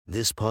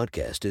This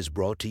podcast is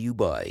brought to you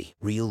by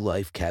Real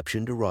Life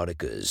Captioned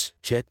Eroticas.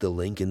 Check the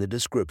link in the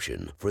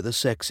description for the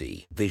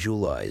sexy,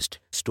 visualized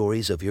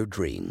stories of your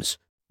dreams.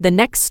 The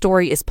next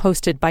story is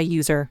posted by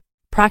user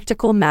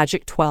Practical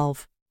Magic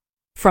 12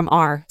 from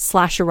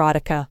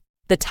r/erotica.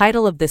 The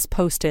title of this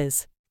post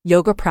is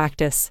Yoga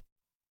Practice.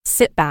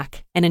 Sit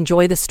back and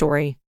enjoy the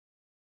story.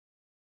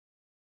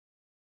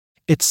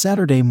 It's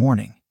Saturday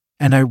morning,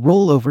 and I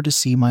roll over to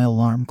see my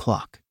alarm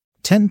clock.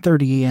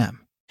 10:30 a.m.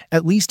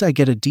 At least I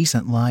get a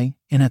decent lie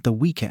in at the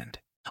weekend.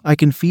 I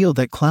can feel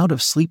that cloud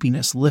of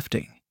sleepiness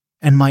lifting,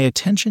 and my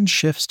attention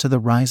shifts to the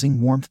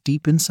rising warmth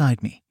deep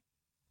inside me.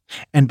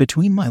 And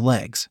between my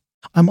legs,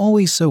 I'm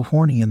always so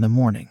horny in the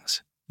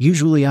mornings.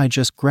 Usually I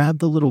just grab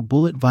the little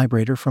bullet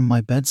vibrator from my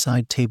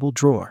bedside table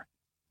drawer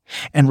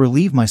and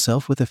relieve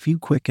myself with a few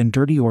quick and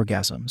dirty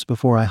orgasms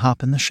before I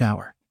hop in the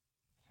shower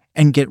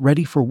and get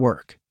ready for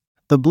work.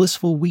 The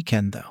blissful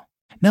weekend, though.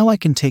 Now I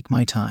can take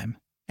my time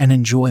and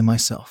enjoy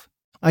myself.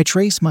 I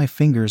trace my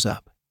fingers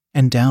up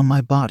and down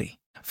my body,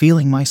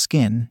 feeling my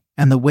skin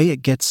and the way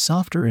it gets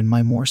softer in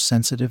my more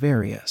sensitive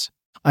areas.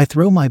 I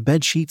throw my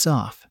bed sheets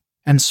off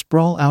and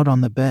sprawl out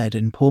on the bed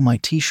and pull my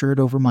t-shirt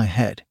over my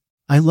head.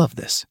 I love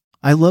this.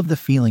 I love the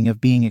feeling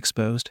of being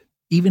exposed,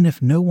 even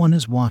if no one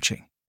is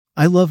watching.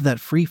 I love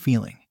that free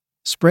feeling.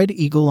 Spread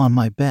eagle on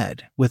my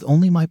bed with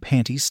only my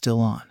panties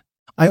still on.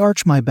 I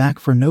arch my back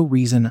for no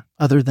reason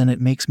other than it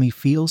makes me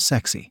feel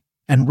sexy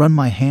and run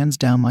my hands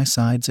down my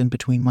sides and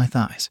between my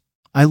thighs.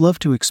 I love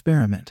to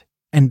experiment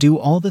and do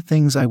all the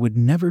things I would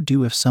never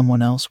do if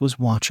someone else was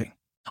watching.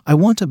 I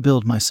want to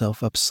build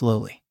myself up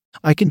slowly.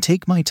 I can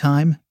take my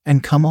time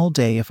and come all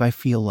day if I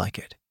feel like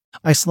it.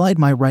 I slide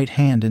my right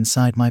hand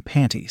inside my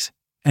panties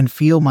and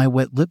feel my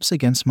wet lips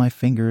against my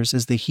fingers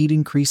as the heat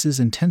increases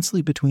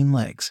intensely between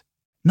legs.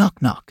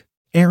 Knock knock.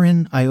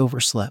 Aaron, I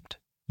overslept.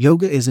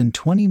 Yoga is in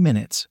 20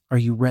 minutes. Are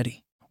you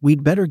ready?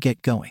 We'd better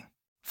get going.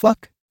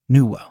 Fuck.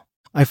 Nuwo.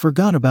 I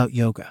forgot about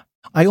yoga.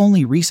 I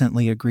only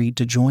recently agreed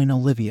to join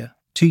Olivia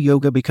to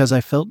yoga because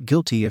I felt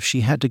guilty if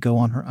she had to go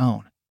on her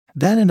own.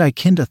 That and I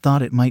kinda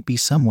thought it might be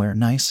somewhere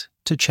nice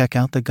to check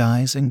out the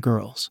guys and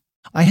girls.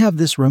 I have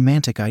this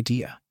romantic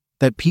idea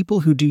that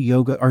people who do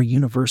yoga are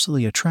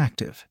universally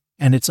attractive,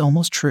 and it's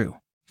almost true.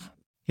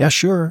 Yeah,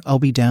 sure, I'll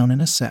be down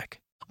in a sec.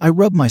 I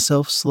rub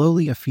myself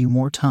slowly a few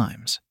more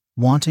times,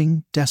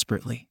 wanting,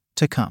 desperately,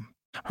 to come.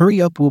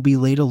 Hurry up, we'll be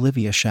late,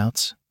 Olivia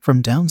shouts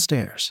from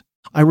downstairs.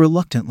 I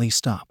reluctantly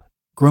stop,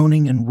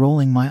 groaning and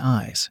rolling my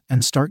eyes,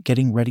 and start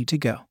getting ready to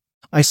go.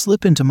 I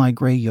slip into my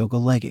gray yoga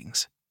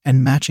leggings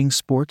and matching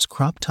sports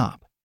crop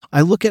top.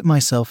 I look at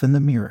myself in the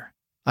mirror.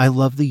 I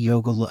love the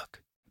yoga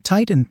look.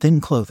 Tight and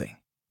thin clothing,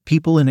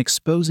 people in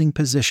exposing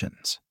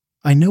positions.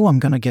 I know I'm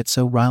gonna get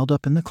so riled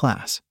up in the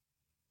class.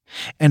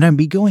 And I'm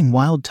be going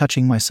wild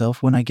touching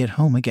myself when I get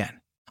home again.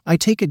 I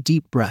take a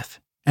deep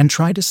breath and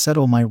try to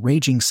settle my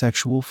raging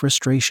sexual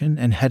frustration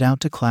and head out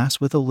to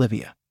class with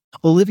Olivia.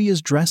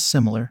 Olivia's dressed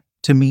similar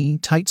to me,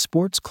 tight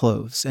sports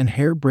clothes and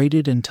hair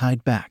braided and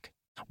tied back.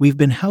 We've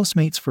been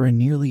housemates for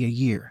nearly a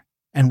year,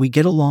 and we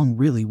get along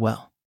really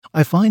well.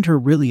 I find her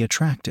really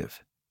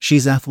attractive.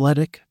 She's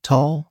athletic,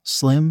 tall,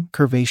 slim,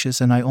 curvaceous,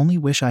 and I only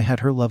wish I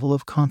had her level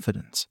of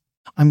confidence.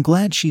 I'm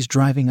glad she's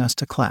driving us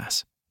to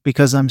class,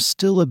 because I'm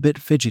still a bit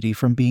fidgety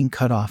from being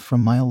cut off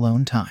from my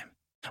alone time.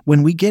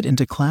 When we get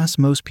into class,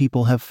 most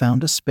people have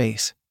found a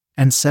space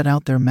and set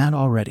out their mat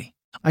already.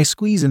 I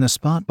squeeze in a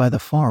spot by the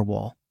far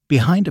wall,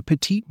 behind a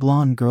petite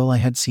blonde girl I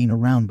had seen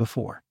around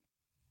before.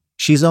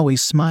 She's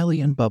always smiley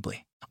and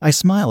bubbly. I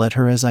smile at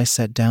her as I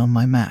set down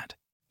my mat.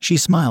 She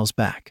smiles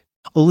back.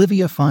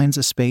 Olivia finds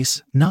a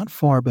space not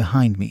far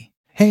behind me.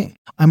 Hey,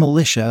 I'm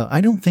Alicia.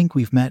 I don't think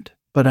we've met,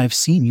 but I've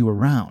seen you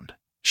around,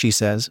 she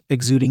says,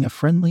 exuding a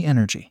friendly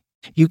energy.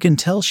 You can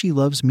tell she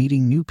loves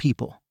meeting new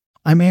people.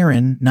 I'm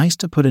Aaron, nice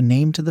to put a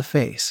name to the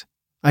face.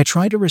 I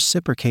try to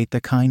reciprocate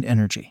the kind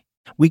energy.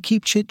 We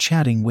keep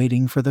chit-chatting,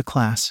 waiting for the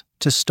class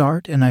to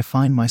start, and I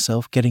find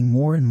myself getting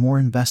more and more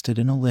invested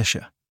in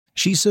Alicia.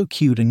 She's so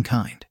cute and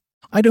kind.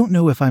 I don't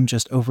know if I'm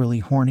just overly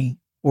horny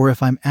or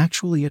if I'm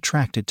actually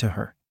attracted to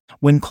her.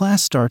 When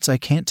class starts, I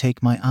can't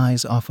take my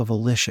eyes off of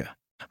Alicia.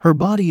 Her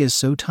body is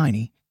so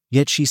tiny,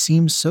 yet she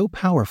seems so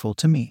powerful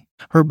to me.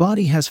 Her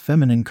body has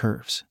feminine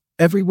curves,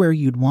 everywhere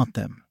you'd want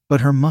them,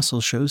 but her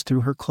muscle shows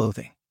through her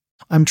clothing.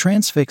 I'm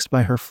transfixed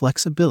by her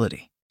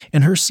flexibility.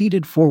 In her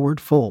seated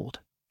forward fold,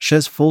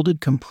 she's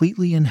folded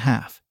completely in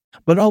half.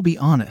 But I'll be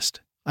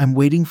honest, I'm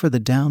waiting for the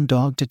down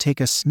dog to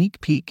take a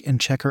sneak peek and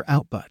check her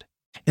out butt.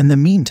 In the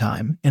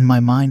meantime, in my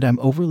mind, I'm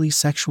overly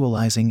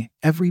sexualizing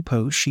every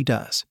pose she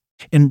does.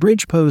 In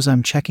bridge pose,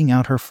 I'm checking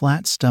out her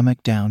flat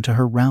stomach down to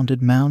her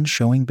rounded mound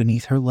showing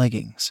beneath her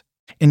leggings.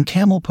 In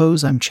camel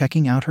pose, I'm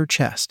checking out her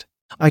chest.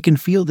 I can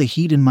feel the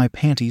heat in my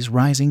panties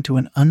rising to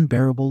an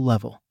unbearable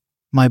level.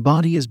 My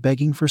body is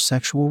begging for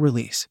sexual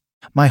release.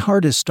 My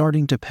heart is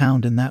starting to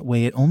pound in that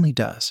way it only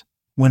does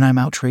when I'm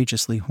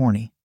outrageously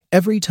horny.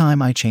 Every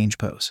time I change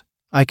pose,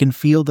 I can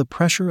feel the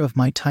pressure of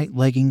my tight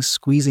leggings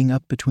squeezing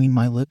up between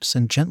my lips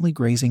and gently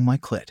grazing my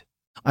clit.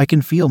 I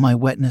can feel my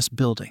wetness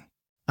building.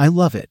 I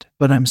love it,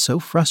 but I'm so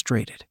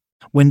frustrated.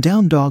 When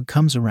Down Dog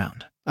comes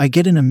around, I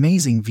get an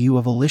amazing view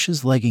of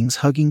Alicia's leggings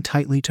hugging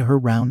tightly to her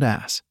round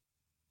ass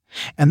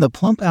and the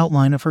plump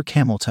outline of her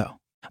camel toe.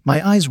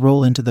 My eyes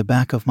roll into the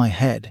back of my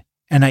head,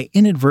 and I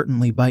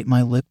inadvertently bite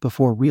my lip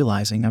before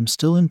realizing I'm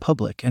still in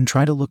public and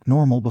try to look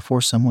normal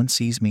before someone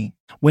sees me.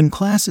 When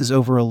class is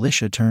over,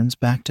 Alicia turns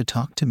back to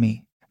talk to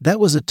me.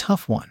 That was a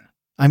tough one.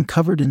 I'm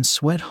covered in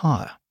sweat,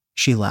 ha.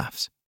 She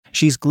laughs.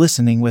 She's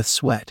glistening with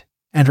sweat,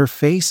 and her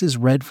face is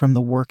red from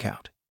the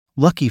workout.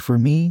 Lucky for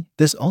me,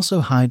 this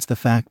also hides the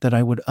fact that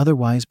I would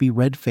otherwise be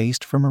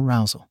red-faced from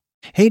arousal.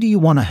 Hey, do you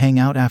want to hang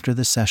out after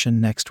the session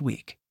next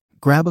week?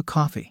 Grab a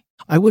coffee.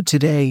 I would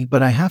today,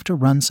 but I have to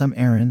run some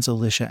errands,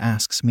 Alicia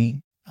asks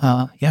me.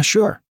 Yeah,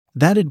 sure.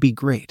 That'd be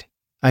great,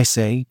 I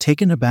say,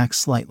 taken aback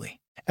slightly.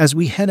 As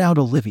we head out,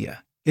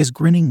 Olivia is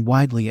grinning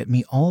widely at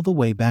me all the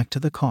way back to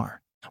the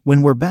car.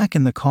 When we're back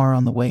in the car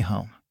on the way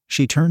home,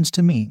 she turns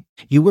to me.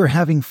 You were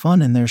having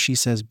fun in there, she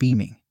says,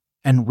 beaming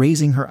and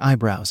raising her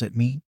eyebrows at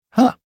me.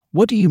 Huh,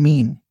 what do you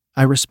mean?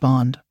 I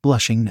respond,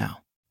 blushing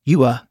now.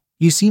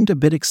 You seemed a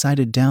bit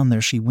excited down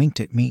there, she winked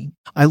at me.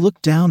 I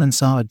looked down and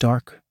saw a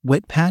dark,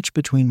 wet patch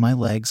between my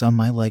legs on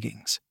my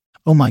leggings.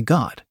 Oh my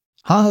god.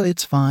 Ha,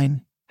 it's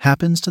fine.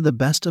 Happens to the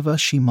best of us,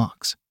 she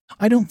mocks.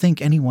 I don't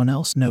think anyone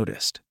else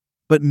noticed.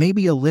 But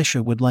maybe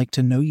Alicia would like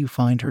to know you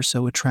find her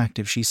so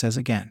attractive, she says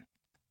again,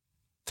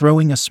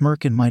 throwing a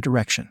smirk in my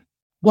direction.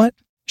 What?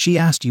 She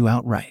asked you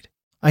outright.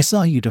 I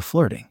saw you two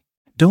flirting.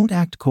 Don't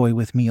act coy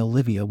with me,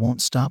 Olivia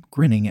won't stop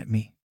grinning at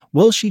me.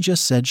 Well, she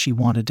just said she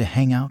wanted to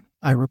hang out,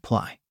 I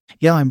reply.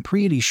 Yeah, I'm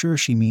pretty sure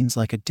she means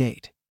like a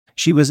date.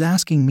 She was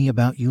asking me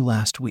about you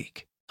last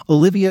week.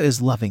 Olivia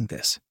is loving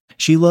this.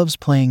 She loves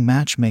playing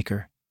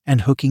matchmaker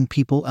and hooking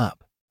people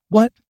up.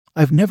 What?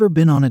 I've never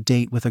been on a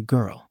date with a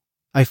girl.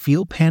 I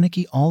feel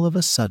panicky all of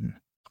a sudden.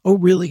 Oh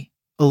really?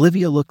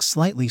 Olivia looks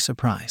slightly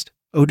surprised.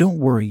 Oh, don't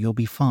worry, you'll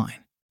be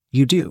fine.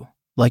 You do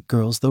like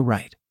girls though,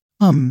 right?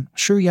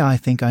 Sure, yeah, I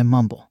think I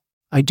mumble.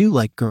 I do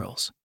like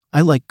girls.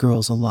 I like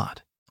girls a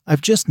lot. I've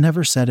just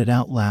never said it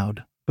out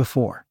loud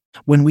before.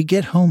 When we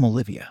get home,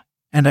 Olivia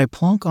and I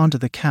plonk onto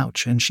the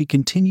couch and she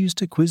continues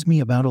to quiz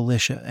me about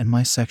Alicia and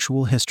my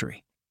sexual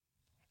history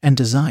and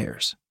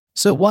desires.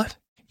 So what?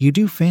 You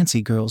do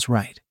fancy girls,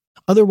 right?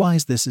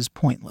 Otherwise this is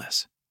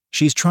pointless.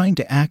 She's trying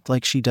to act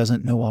like she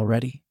doesn't know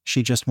already.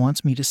 She just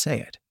wants me to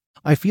say it.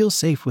 I feel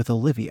safe with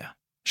Olivia.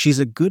 She's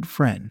a good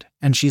friend,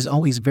 and she's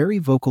always very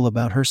vocal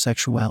about her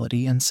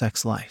sexuality and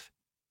sex life,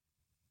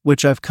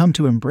 which I've come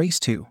to embrace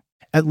too.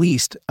 At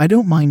least, I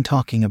don't mind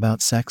talking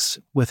about sex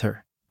with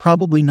her.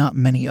 Probably not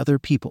many other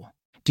people.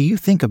 Do you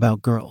think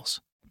about girls?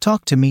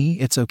 Talk to me,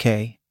 it's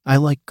okay. I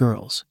like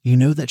girls. You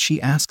know that,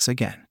 she asks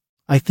again.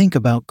 I think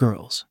about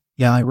girls.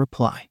 Yeah, I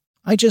reply.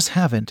 I just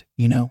haven't,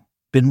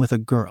 been with a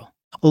girl.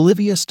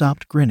 Olivia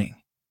stopped grinning.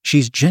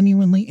 She's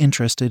genuinely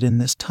interested in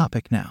this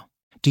topic now.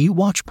 Do you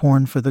watch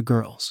porn for the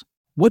girls?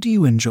 What do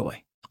you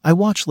enjoy? I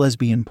watch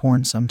lesbian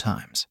porn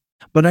sometimes,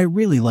 but I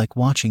really like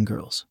watching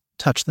girls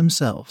touch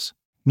themselves.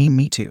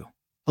 Me too.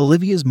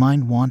 Olivia's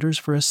mind wanders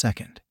for a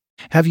second.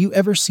 Have you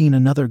ever seen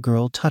another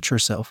girl touch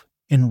herself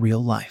in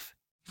real life?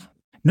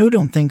 No,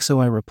 don't think so,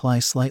 I reply,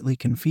 slightly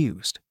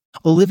confused.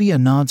 Olivia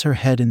nods her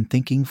head in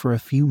thinking for a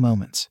few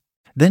moments.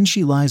 Then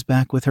she lies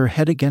back with her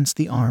head against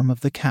the arm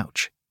of the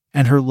couch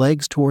and her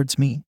legs towards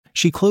me.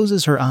 She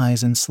closes her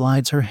eyes and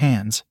slides her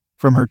hands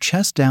from her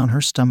chest down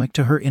her stomach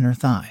to her inner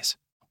thighs.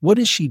 What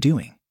is she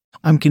doing?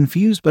 I'm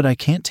confused, but I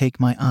can't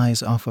take my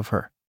eyes off of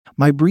her.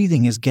 My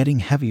breathing is getting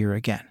heavier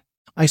again.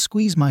 I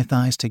squeeze my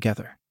thighs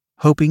together,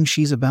 hoping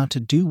she's about to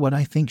do what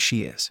I think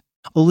she is.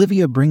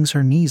 Olivia brings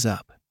her knees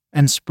up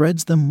and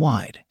spreads them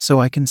wide so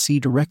I can see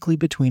directly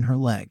between her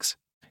legs.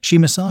 She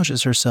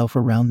massages herself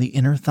around the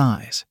inner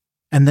thighs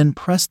and then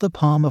presses the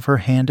palm of her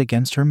hand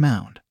against her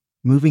mound,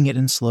 moving it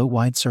in slow,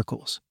 wide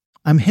circles.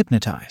 I'm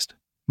hypnotized,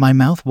 my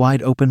mouth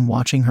wide open,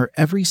 watching her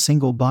every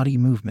single body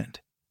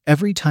movement,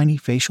 every tiny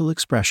facial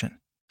expression.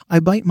 I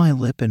bite my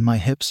lip and my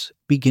hips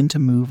begin to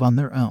move on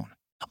their own.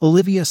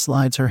 Olivia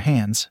slides her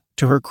hands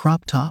to her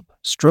crop top,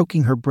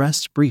 stroking her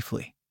breasts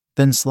briefly,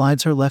 then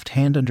slides her left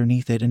hand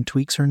underneath it and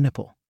tweaks her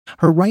nipple.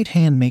 Her right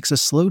hand makes a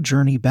slow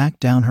journey back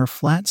down her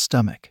flat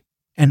stomach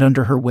and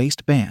under her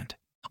waistband.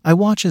 I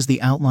watch as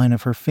the outline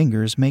of her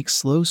fingers makes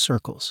slow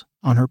circles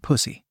on her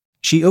pussy.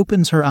 She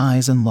opens her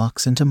eyes and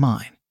locks into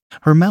mine.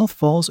 Her mouth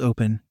falls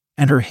open,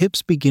 and her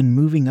hips begin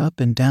moving up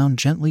and down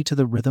gently to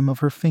the rhythm of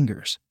her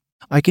fingers.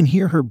 I can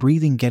hear her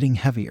breathing getting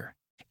heavier.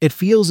 It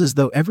feels as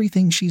though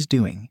everything she's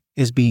doing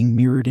is being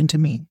mirrored into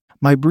me.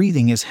 My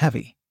breathing is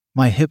heavy.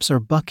 My hips are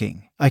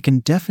bucking. I can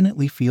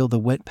definitely feel the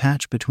wet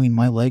patch between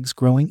my legs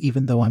growing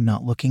even though I'm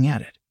not looking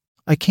at it.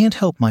 I can't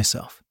help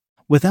myself.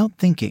 Without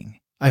thinking,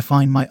 I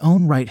find my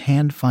own right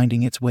hand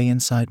finding its way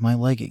inside my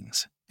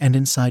leggings and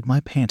inside my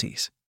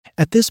panties.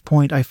 At this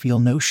point, I feel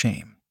no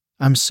shame.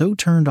 I'm so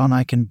turned on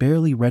I can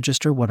barely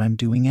register what I'm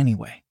doing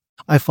anyway.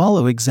 I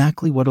follow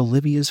exactly what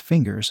Olivia's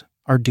fingers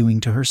are doing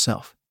to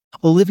herself.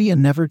 Olivia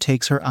never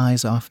takes her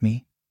eyes off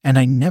me, and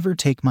I never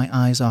take my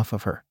eyes off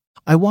of her.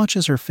 I watch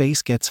as her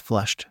face gets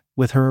flushed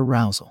with her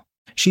arousal.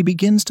 She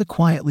begins to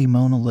quietly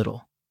moan a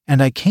little,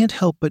 and I can't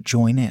help but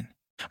join in.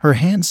 Her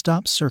hand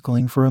stops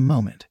circling for a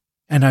moment,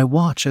 and I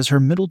watch as her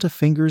middle two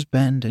fingers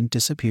bend and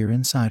disappear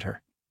inside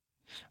her,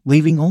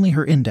 leaving only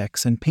her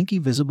index and pinky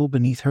visible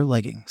beneath her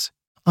leggings.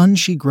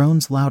 She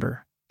groans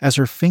louder as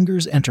her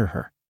fingers enter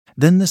her.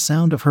 Then the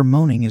sound of her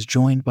moaning is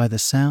joined by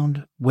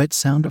the wet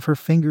sound of her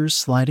fingers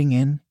sliding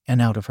in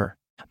and out of her.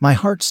 My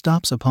heart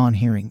stops upon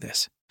hearing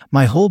this.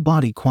 My whole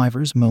body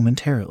quivers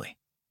momentarily.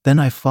 Then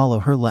I follow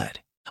her lead.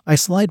 I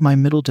slide my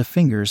middle two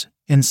fingers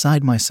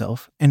inside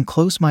myself and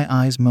close my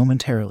eyes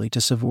momentarily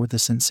to savor the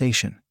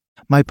sensation.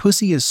 My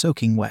pussy is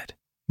soaking wet.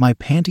 My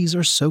panties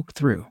are soaked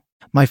through.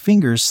 My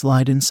fingers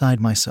slide inside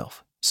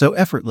myself, so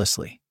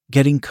effortlessly,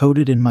 getting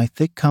coated in my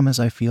thick cum as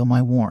I feel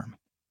my warm,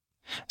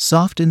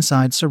 soft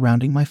inside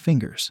surrounding my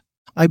fingers.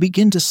 I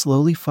begin to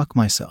slowly fuck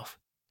myself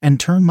and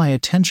turn my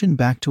attention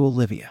back to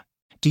Olivia.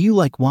 "Do you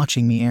like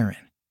watching me,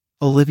 Aaron?"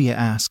 Olivia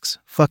asks,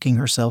 fucking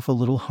herself a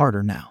little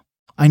harder now.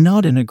 I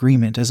nod in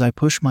agreement as I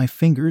push my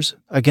fingers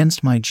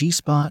against my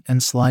G-spot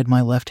and slide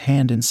my left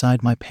hand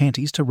inside my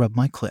panties to rub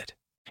my clit.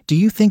 "Do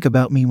you think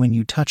about me when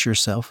you touch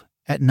yourself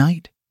at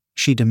night?"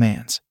 she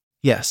demands.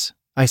 "Yes,"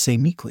 I say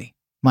meekly,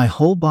 my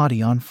whole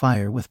body on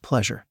fire with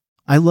pleasure.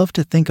 "I love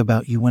to think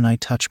about you when I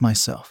touch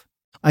myself.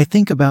 I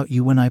think about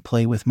you when I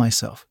play with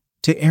myself."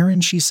 To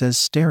Aaron, she says,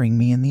 staring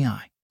me in the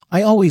eye.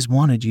 "I always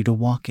wanted you to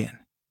walk in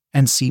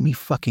and see me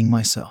fucking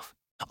myself."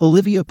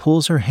 Olivia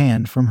pulls her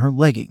hand from her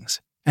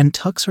leggings and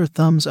tucks her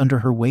thumbs under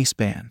her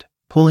waistband,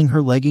 pulling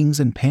her leggings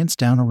and pants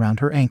down around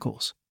her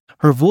ankles.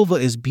 Her vulva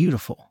is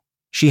beautiful.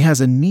 She has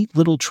a neat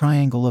little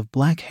triangle of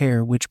black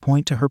hair which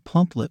point to her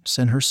plump lips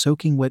and her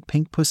soaking wet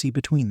pink pussy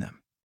between them.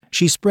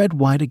 She spread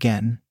wide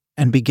again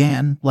and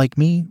began, like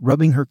me,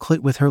 rubbing her clit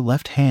with her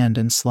left hand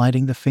and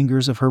sliding the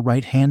fingers of her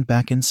right hand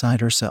back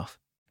inside herself.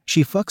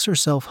 She fucks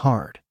herself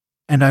hard,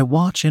 and I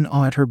watch in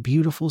awe at her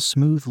beautiful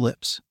smooth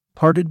lips,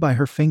 parted by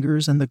her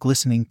fingers and the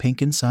glistening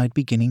pink inside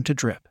beginning to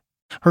drip.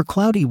 Her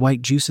cloudy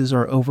white juices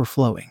are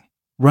overflowing,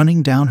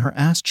 running down her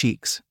ass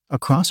cheeks,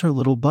 across her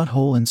little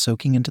butthole and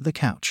soaking into the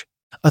couch.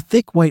 A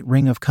thick white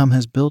ring of cum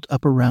has built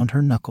up around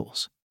her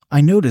knuckles.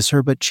 I notice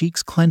her butt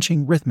cheeks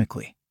clenching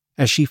rhythmically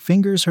as she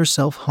fingers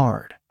herself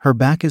hard. Her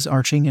back is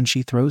arching and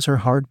she throws her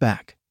hard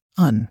back.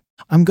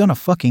 I'm gonna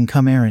fucking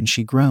come, Aaron,"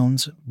 she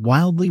groans.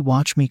 "Wildly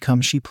watch me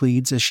come," she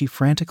pleads as she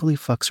frantically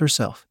fucks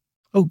herself.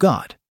 "Oh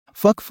God.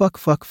 Fuck,"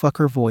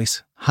 her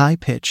voice,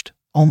 high-pitched,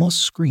 almost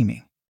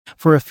screaming.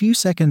 For a few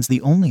seconds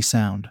the only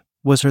sound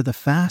was the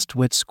fast,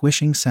 wet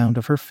squishing sound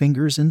of her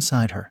fingers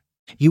inside her.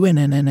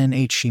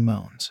 "UNNNH," she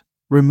moans,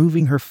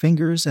 removing her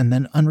fingers and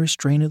then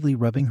unrestrainedly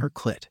rubbing her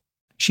clit.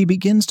 She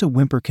begins to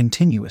whimper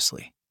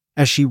continuously.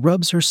 As she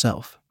rubs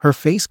herself, her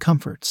face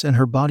comforts and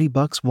her body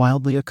bucks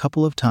wildly a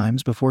couple of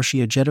times before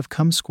a jet of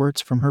cum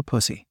squirts from her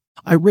pussy.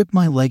 I rip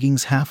my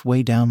leggings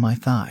halfway down my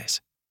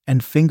thighs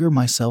and finger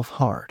myself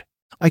hard.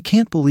 I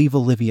can't believe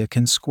Olivia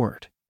can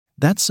squirt.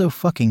 That's so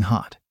fucking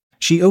hot.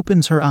 She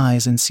opens her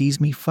eyes and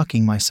sees me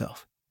fucking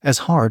myself as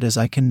hard as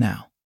I can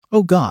now.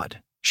 "Oh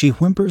God," she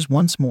whimpers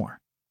once more,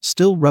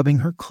 still rubbing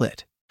her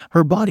clit.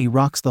 Her body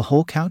rocks the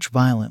whole couch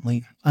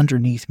violently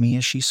underneath me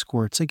as she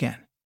squirts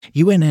again.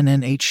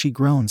 "UNNNH," she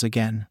groans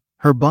again,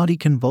 her body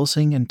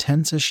convulsing and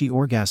tense as she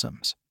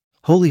orgasms.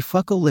 "Holy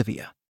fuck,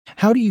 Olivia.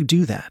 How do you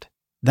do that?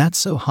 That's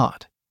so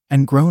hot,"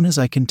 and groan as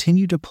I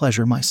continue to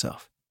pleasure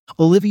myself.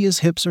 Olivia's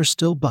hips are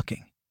still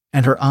bucking,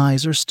 and her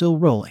eyes are still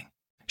rolling.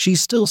 She's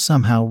still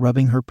somehow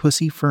rubbing her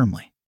pussy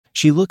firmly.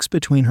 She looks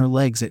between her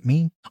legs at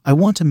me. "I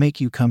want to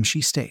make you come,"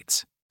 she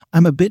states.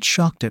 I'm a bit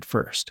shocked at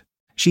first.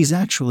 She's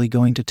actually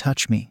going to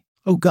touch me.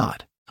 Oh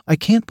God, I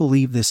can't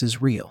believe this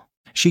is real.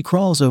 She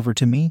crawls over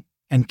to me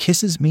and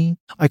kisses me.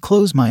 I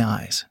close my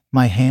eyes,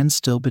 my hands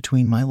still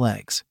between my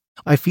legs.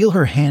 I feel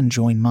her hand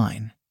join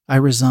mine. I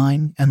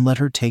resign and let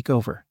her take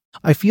over.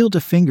 I feel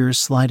the fingers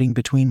sliding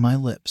between my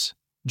lips,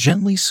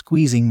 gently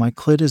squeezing my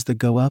clit as they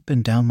go up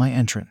and down my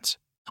entrance.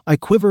 I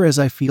quiver as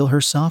I feel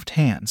her soft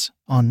hands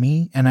on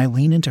me, and I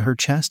lean into her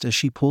chest as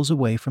she pulls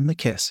away from the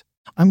kiss.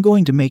 "I'm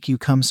going to make you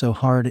come so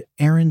hard,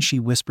 Aaron," she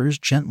whispers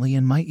gently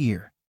in my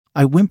ear.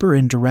 I whimper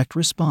in direct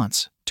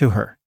response to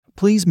her.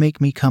 "Please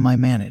make me come," I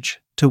manage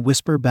to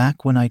whisper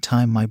back when I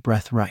time my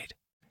breath right.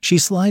 She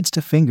slides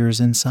to fingers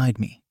inside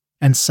me,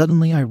 and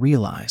suddenly I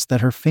realize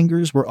that her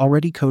fingers were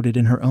already coated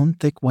in her own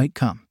thick white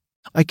cum.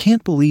 I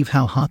can't believe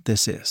how hot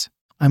this is.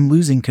 I'm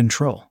losing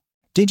control.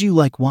 "Did you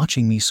like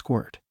watching me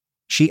squirt?"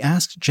 she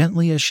asked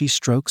gently as she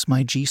strokes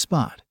my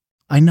G-spot.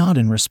 I nod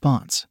in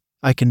response.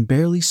 I can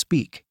barely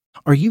speak.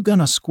 "Are you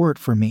gonna squirt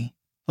for me?"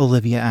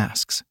 Olivia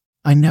asks.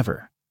 I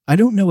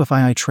don't know if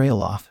I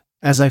trail off,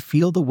 as I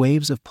feel the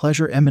waves of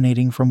pleasure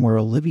emanating from where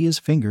Olivia's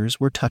fingers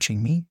were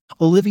touching me.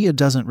 Olivia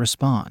doesn't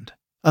respond,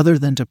 other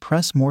than to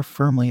press more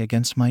firmly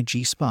against my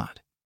G-spot.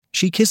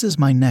 She kisses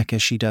my neck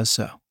as she does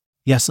so.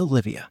 "Yes,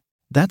 Olivia.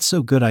 That's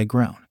so good," I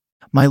groan.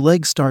 My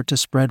legs start to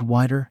spread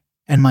wider,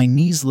 and my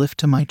knees lift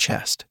to my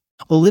chest.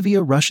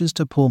 Olivia rushes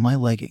to pull my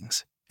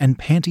leggings and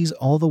panties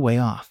all the way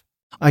off.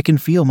 I can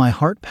feel my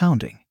heart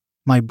pounding,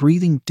 my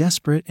breathing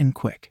desperate and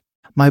quick.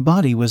 My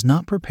body was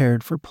not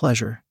prepared for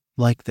pleasure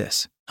like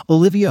this.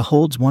 Olivia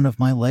holds one of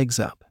my legs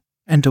up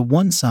and to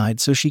one side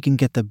so she can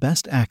get the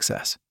best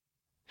access.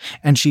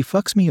 And she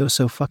fucks me oh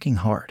so fucking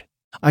hard.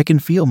 I can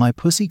feel my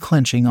pussy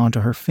clenching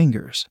onto her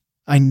fingers.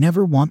 I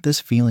never want this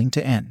feeling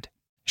to end.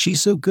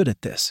 She's so good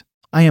at this.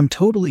 I am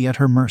totally at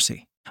her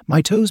mercy.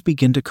 My toes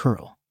begin to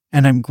curl,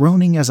 and I'm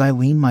groaning as I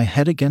lean my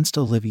head against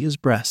Olivia's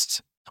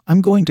breasts.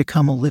 I'm going to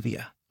come,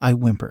 Olivia, I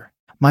whimper.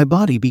 My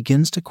body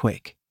begins to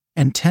quake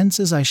and tense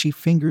as she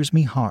fingers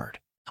me hard.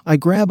 I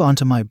grab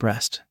onto my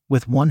breast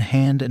with one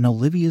hand and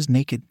Olivia's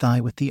naked thigh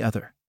with the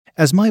other.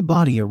 As my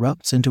body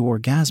erupts into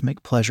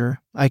orgasmic pleasure,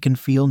 I can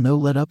feel no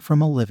let up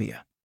from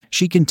Olivia.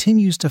 She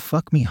continues to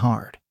fuck me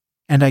hard,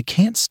 and I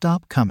can't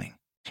stop coming.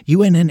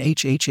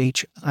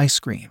 UNNHHH, I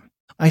scream.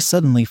 I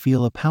suddenly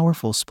feel a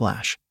powerful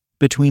splash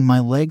between my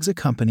legs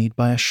accompanied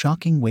by a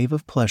shocking wave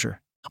of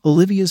pleasure.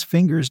 Olivia's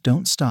fingers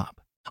don't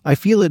stop. I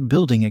feel it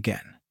building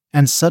again,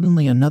 and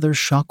suddenly another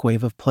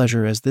shockwave of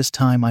pleasure as this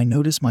time I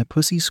notice my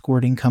pussy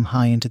squirting come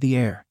high into the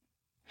air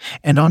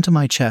and onto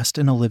my chest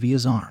and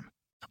Olivia's arm.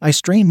 I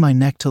strain my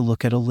neck to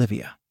look at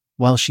Olivia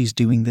while she's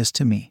doing this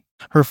to me.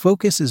 Her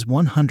focus is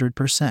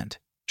 100%.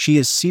 She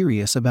is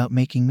serious about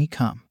making me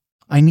come.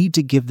 I need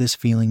to give this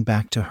feeling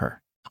back to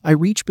her. I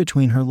reach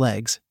between her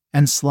legs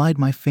and slide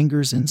my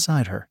fingers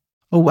inside her.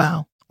 Oh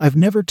wow, I've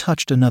never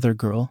touched another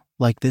girl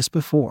like this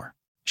before.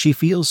 She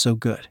feels so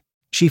good.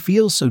 She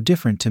feels so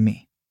different to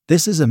me.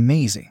 This is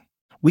amazing.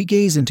 We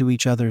gaze into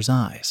each other's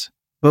eyes,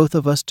 both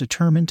of us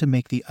determined to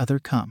make the other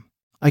come.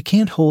 I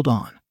can't hold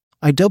on.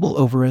 I double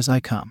over as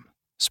I come,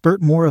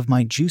 spurt more of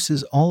my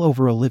juices all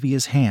over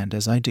Olivia's hand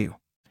as I do.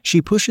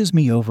 She pushes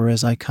me over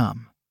as I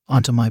come,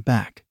 onto my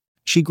back.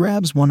 She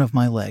grabs one of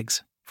my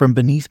legs from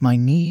beneath my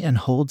knee and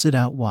holds it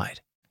out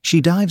wide.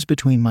 She dives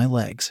between my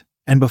legs,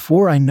 and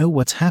before I know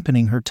what's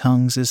happening, her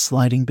tongue is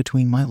sliding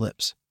between my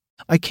lips.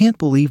 I can't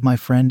believe my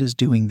friend is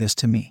doing this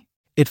to me.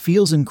 It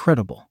feels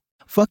incredible.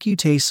 Fuck you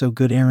tastes so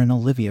good, Aaron,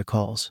 Olivia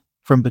calls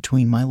from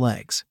between my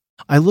legs.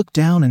 I look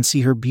down and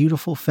see her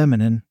beautiful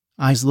feminine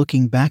eyes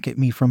looking back at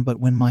me from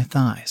between my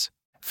thighs.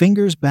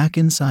 Fingers back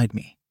inside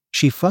me.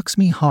 She fucks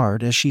me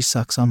hard as she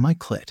sucks on my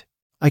clit.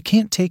 I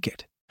can't take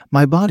it.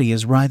 My body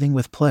is writhing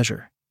with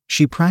pleasure.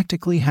 She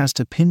practically has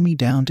to pin me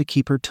down to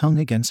keep her tongue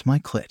against my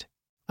clit.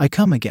 I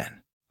come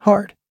again.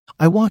 Hard.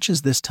 I watch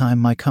as this time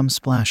my cum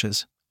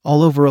splashes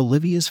all over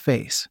Olivia's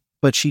face,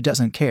 but she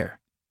doesn't care.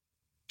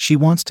 She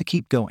wants to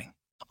keep going.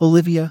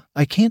 Olivia,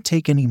 I can't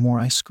take any more,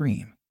 I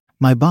scream,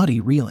 my body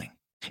reeling.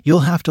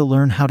 You'll have to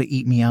learn how to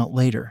eat me out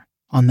later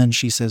on, then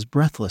she says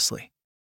breathlessly.